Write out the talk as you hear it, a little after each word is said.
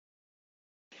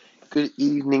Good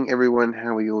evening, everyone.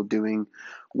 How are you all doing?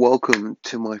 Welcome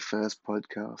to my first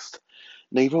podcast.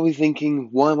 Now, you're probably thinking,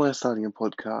 why am I starting a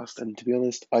podcast? And to be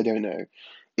honest, I don't know.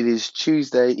 It is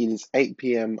Tuesday, it is 8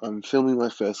 p.m. I'm filming my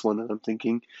first one, and I'm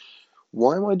thinking,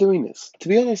 why am I doing this? To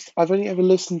be honest, I've only ever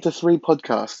listened to 3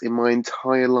 podcasts in my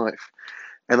entire life,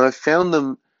 and I found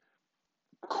them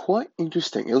quite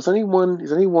interesting. It's only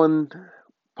one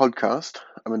podcast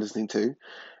I'm listening to, and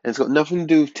it's got nothing to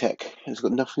do with tech. It's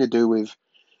got nothing to do with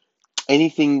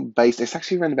anything based. It's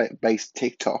actually around about based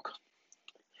TikTok.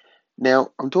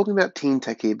 Now, I'm talking about teen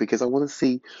tech here because I want to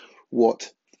see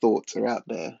what thoughts are out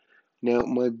there. Now,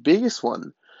 my biggest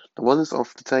one, the one that's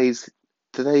off today's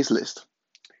list,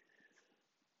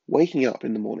 waking up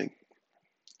in the morning.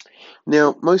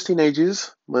 Now, most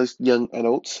teenagers, most young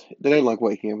adults, they don't like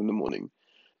waking up in the morning.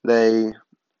 They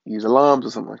use alarms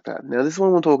or something like that. Now, this is what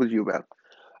I want to talk to you about.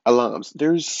 Alarms.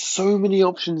 There's so many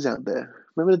options out there.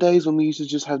 Remember the days when we used to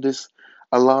just have this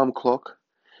alarm clock?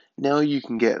 Now you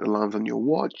can get alarms on your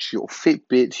watch, your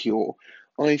Fitbit, your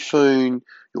iPhone,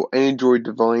 your Android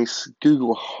device,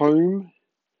 Google Home.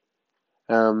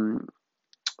 Um,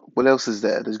 what else is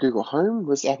there? There's Google Home.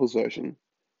 What's Apple's version?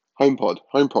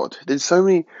 HomePod. There's so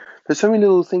many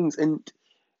little things, and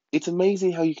it's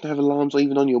amazing how you can have alarms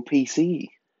even on your PC.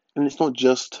 And it's not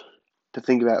just to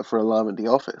think about for alarm at the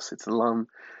office. It's an alarm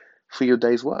for your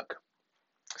day's work.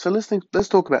 So let's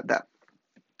talk about that.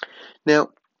 Now,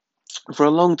 for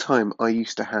a long time, I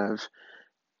used to have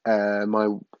my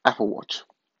Apple Watch,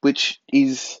 which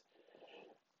is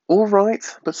all right,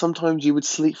 but sometimes you would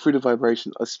sleep through the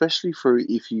vibration, especially through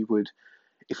if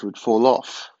it would fall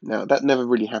off. Now that never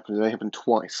really happened; it only happened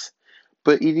twice,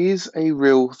 but it is a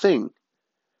real thing.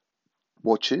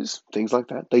 Watches, things like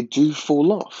that, they do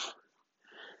fall off.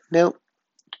 Now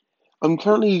I'm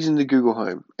currently using the Google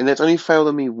Home, and that's only failed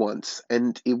on me once,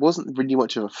 and it wasn't really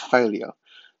much of a failure.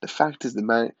 The fact is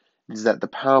that the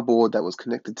power board that was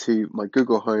connected to my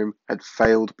Google Home had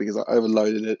failed because I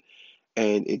overloaded it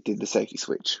and it did the safety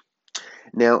switch.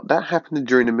 Now, that happened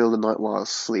during the middle of the night while I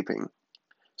was sleeping.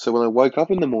 So when I woke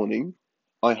up in the morning,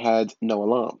 I had no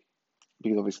alarm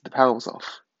because obviously the power was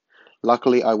off.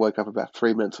 Luckily, I woke up about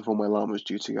 3 minutes before my alarm was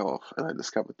due to go off, and I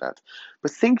discovered that. But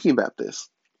thinking about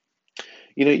this,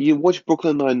 you watch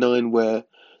Brooklyn Nine-Nine where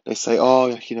they say,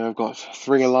 oh, I've got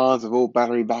 3 alarms of all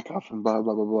battery backup and blah,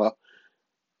 blah, blah, blah.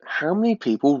 How many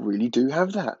people really do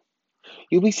have that?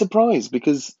 You'll be surprised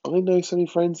because I know so many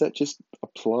friends that just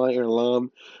apply an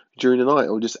alarm during the night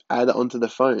or just add it onto the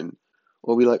phone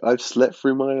or be like, I've slept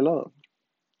through my alarm.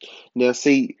 Now,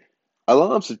 see,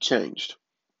 alarms have changed.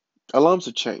 Alarms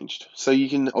have changed. So you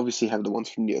can obviously have the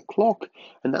ones from your clock,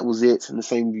 and that was it, and the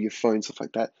same with your phone, stuff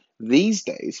like that. These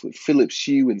days, with Philips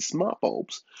Hue and smart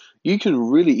bulbs, you can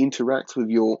really interact with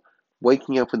your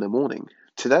waking up in the morning.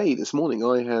 This morning,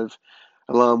 I have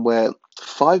alarm where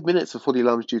 5 minutes before the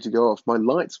alarm is due to go off, my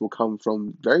lights will come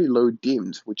from very low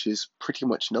dimmed, which is pretty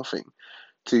much nothing,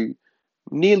 to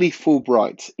nearly full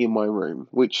bright in my room,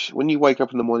 which when you wake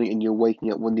up in the morning and you're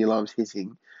waking up when the alarm's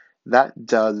hitting, that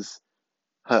does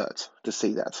hurt to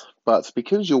see that. But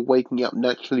because you're waking up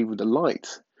naturally with the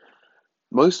light,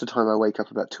 most of the time I wake up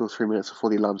about 2 or 3 minutes before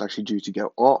the alarm's actually due to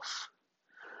go off.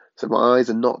 So my eyes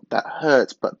are not that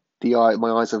hurt, but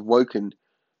my eyes have woken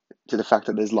to the fact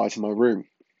that there's light in my room.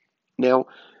 Now,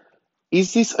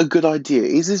 is this a good idea?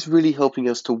 Is this really helping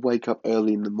us to wake up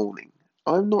early in the morning?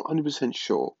 I'm not 100%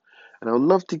 sure, and I would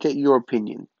love to get your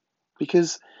opinion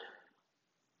because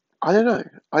I don't know.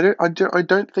 I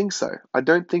don't think so. I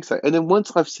don't think so. And then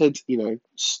once I've said,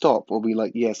 stop or be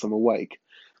like, yes, I'm awake,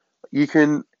 you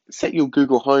can set your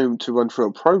Google Home to run through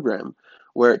a program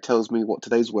where it tells me what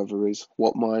today's weather is,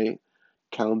 what my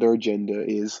calendar agenda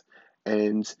is,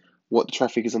 and what the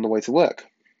traffic is on the way to work.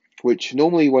 Which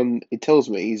normally when it tells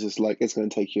me is just like it's going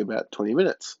to take you about 20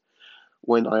 minutes.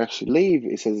 When I actually leave,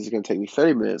 it says it's going to take me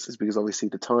 30 minutes. It's because obviously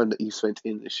the time that you spent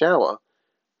in the shower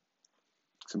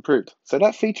is improved. So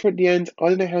that feature at the end, I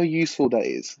don't know how useful that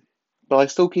is, but I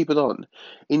still keep it on.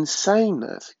 In saying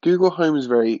that, Google Home is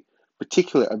very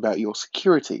particular about your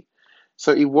security.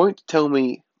 So it won't tell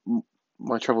me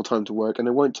my travel time to work and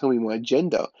it won't tell me my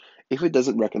agenda if it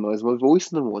doesn't recognize my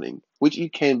voice in the morning, which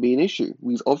it can be an issue.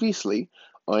 Because obviously,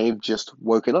 I have just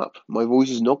woken up. My voice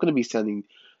is not going to be sounding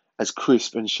as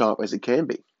crisp and sharp as it can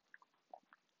be.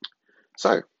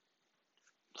 So,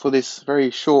 for this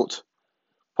very short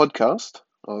podcast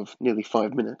of nearly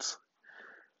 5 minutes,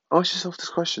 ask yourself this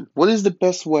question. What is the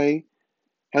best way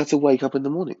how to wake up in the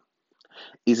morning?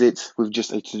 Is it with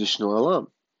just a traditional alarm?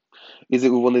 Is it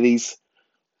with one of these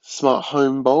smart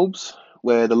home bulbs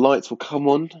where the lights will come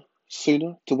on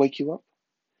sooner to wake you up?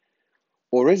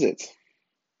 Or is it?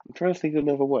 I'm trying to think of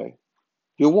another way.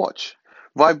 Your watch,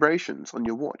 vibrations on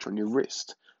your watch, on your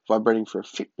wrist, vibrating for a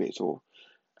Fitbit or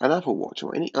an Apple Watch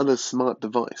or any other smart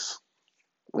device,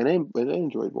 an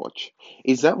Android watch.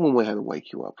 Is that one way how to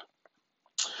wake you up?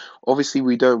 Obviously,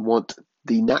 we don't want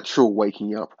the natural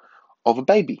waking up of a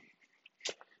baby.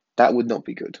 That would not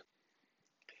be good.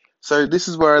 So this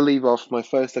is where I leave off my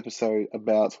first episode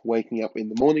about waking up in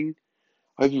the morning.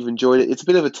 I hope you've enjoyed it. It's a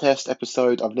bit of a test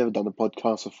episode. I've never done a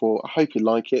podcast before. I hope you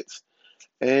like it,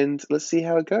 and let's see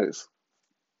how it goes.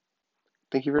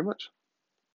 Thank you very much.